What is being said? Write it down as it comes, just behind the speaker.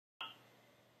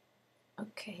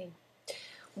Okay,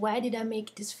 why did I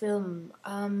make this film?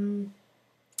 My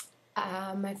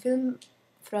film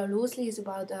Frau Loosli is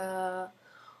about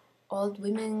old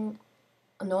women,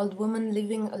 an old woman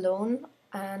living alone,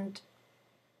 and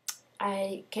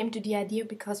I came to the idea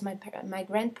because my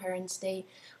grandparents, they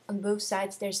on both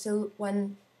sides, there's still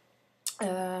one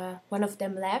of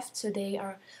them left, so they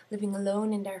are living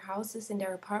alone in their houses, in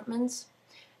their apartments,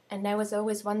 and I was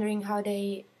always wondering how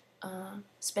they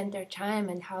spend their time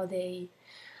and how they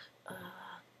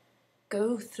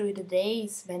go through the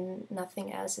days when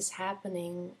nothing else is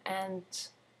happening. And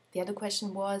the other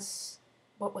question was,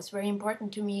 what was very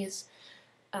important to me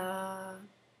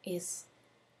is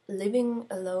living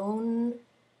alone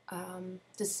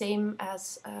the same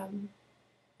as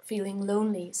feeling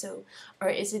lonely? So, or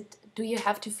is it, do you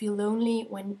have to feel lonely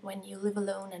when you live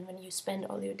alone and when you spend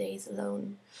all your days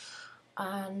alone?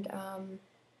 And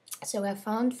so I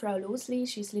found Frau Loosli.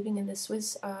 She's living in the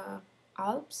Swiss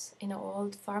Alps in an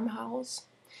old farmhouse.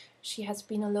 She has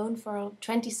been alone for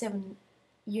 27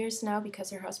 years now because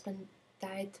her husband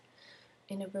died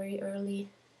in a very early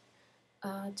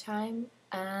time.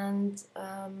 And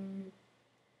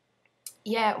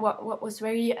yeah, what was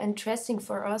very interesting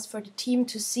for us, for the team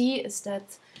to see, is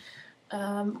that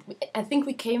I think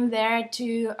we came there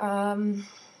to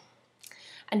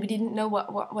and we didn't know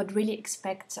what really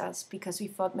expects us, because we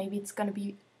thought maybe it's going to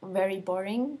be very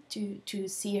boring to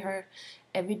see her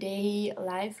everyday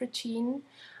life routine.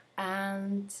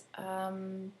 And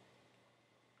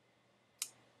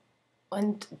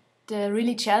the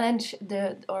really challenge,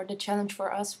 the challenge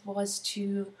for us was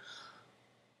to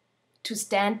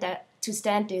stand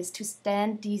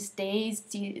these days,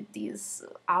 these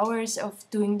hours of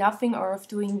doing nothing, or of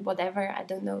doing whatever, I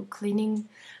don't know, cleaning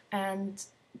and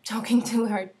talking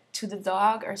to the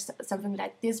dog or something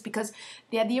like this. Because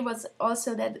the idea was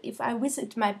also that if I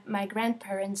visit my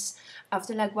grandparents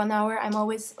after like 1 hour, I'm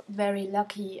always very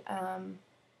lucky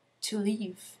to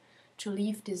leave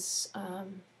this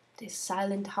this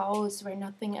silent house where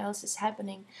nothing else is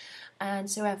happening. And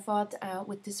so I thought,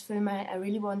 with this film, I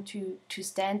really want to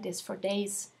stand this for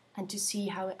days and to see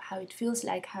how it feels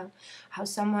like, how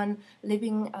someone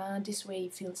living this way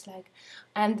feels like.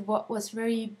 And what was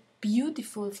very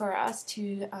beautiful for us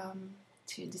to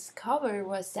discover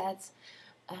was that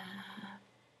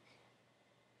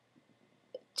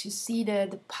to see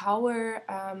the power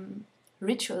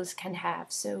rituals can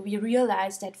have. So we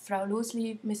realized that Frau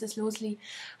Loosli, Mrs. Loosli,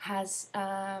 has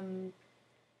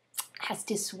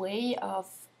this way of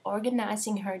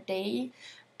organizing her day,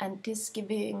 and this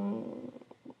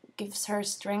gives her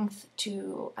strength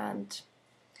to. And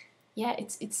yeah,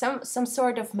 it's some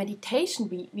sort of meditation.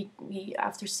 We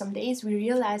after some days we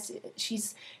realize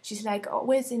she's like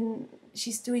always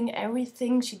she's doing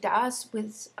everything she does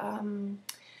with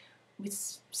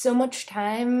so much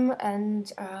time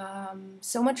and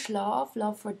so much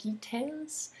love for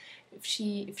details. If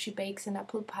she bakes an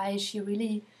apple pie, she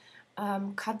really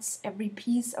cuts every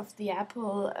piece of the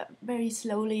apple very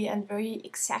slowly and very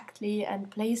exactly and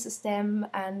places them,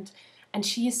 and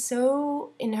she is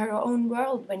so in her own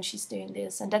world when she's doing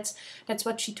this. And that's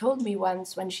what she told me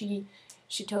once, when she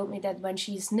told me that when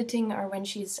she's knitting or when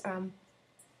she's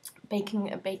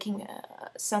baking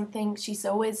something, she's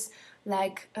always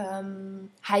like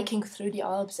hiking through the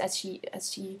Alps, as she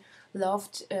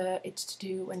loved it to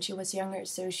do when she was younger.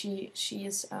 So she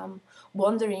is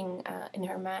wandering in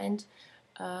her mind,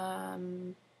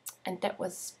 and that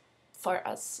was for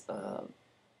us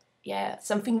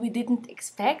something we didn't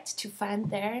expect to find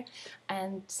there,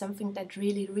 and something that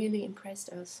really impressed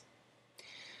us.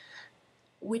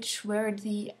 Which were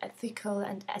the ethical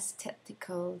and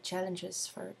aesthetical challenges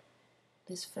for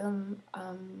this film?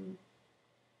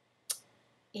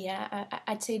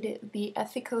 I'd say the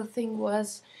ethical thing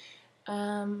was,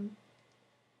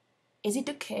 is it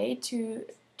okay to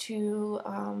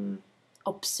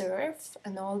observe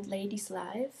an old lady's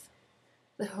life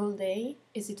the whole day?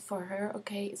 Is it for her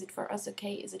okay? Is it for us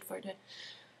okay? Is it for the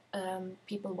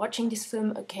people watching this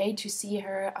film okay to see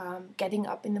her getting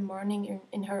up in the morning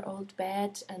in her old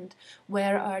bed? And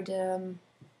where are the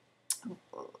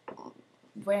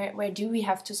where do we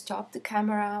have to stop the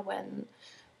camera when?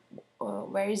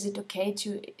 Where is it okay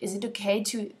to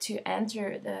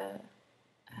enter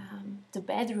the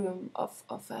bedroom of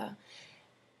a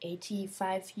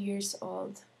 85 years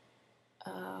old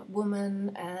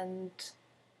woman? And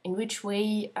in which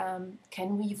way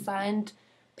can we find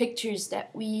pictures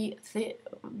that where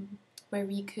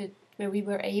we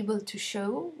were able to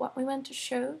show what we want to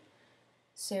show?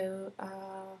 So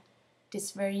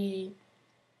this very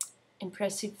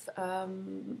impressive,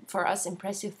 for us,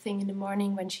 impressive thing in the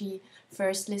morning when she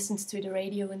first listens to the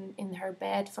radio in her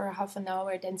bed for half an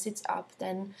hour, then sits up,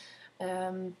 then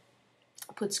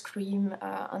puts cream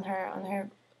on her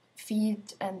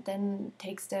feet, and then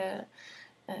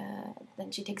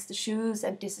then she takes the shoes,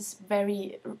 and this is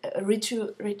very a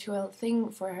ritual thing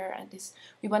for her, and this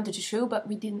we wanted to show, but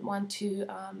we didn't want to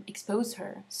expose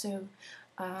her, so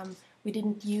we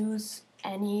didn't use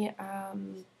any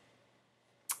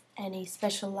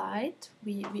special light.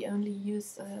 We only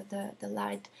used the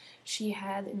light she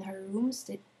had in her rooms.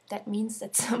 That means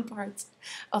that some parts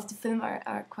of the film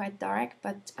are quite dark,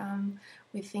 but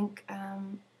we think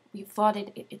we thought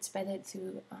it's better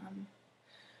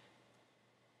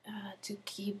to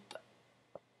keep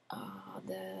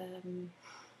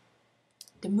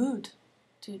the mood,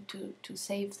 to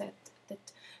save that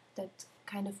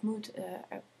kind of mood.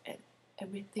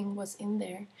 Everything was in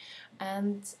there,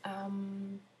 and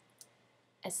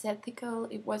aesthetical.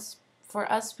 It was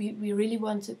for us. We really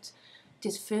wanted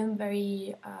this film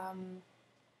very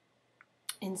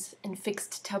in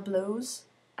fixed tableaus,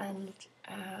 and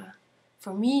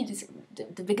for me,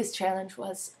 the biggest challenge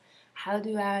was, how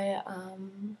do I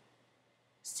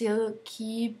still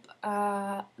keep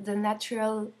the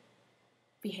natural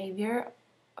behavior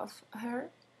of her,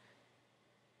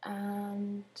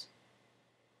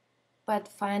 but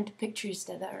find pictures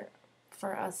that are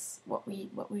for us what we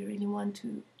really want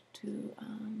to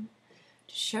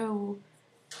show.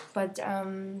 But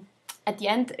at the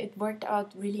end, it worked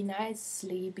out really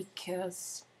nicely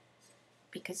because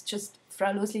just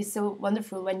Frau Loosli is so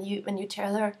wonderful. When you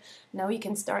tell her now you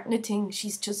can start knitting,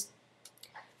 she's just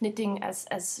knitting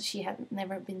as she had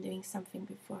never been doing something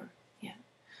before. Yeah.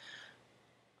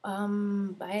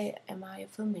 Why am I a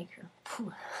filmmaker?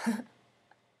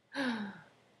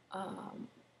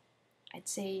 I'd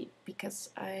say because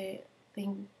I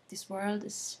think this world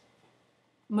is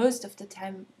most of the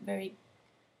time very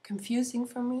confusing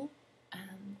for me,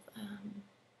 and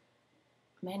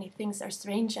many things are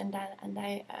strange, and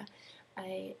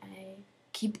I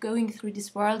keep going through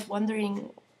this world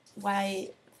wondering why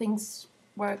things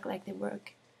work like they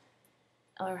work,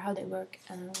 or how they work,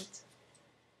 and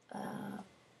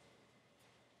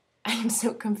I am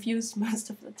so confused most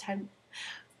of the time.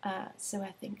 So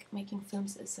I think making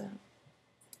films is a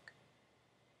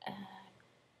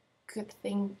good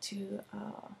thing to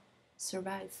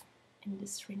survive in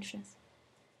these strangeness.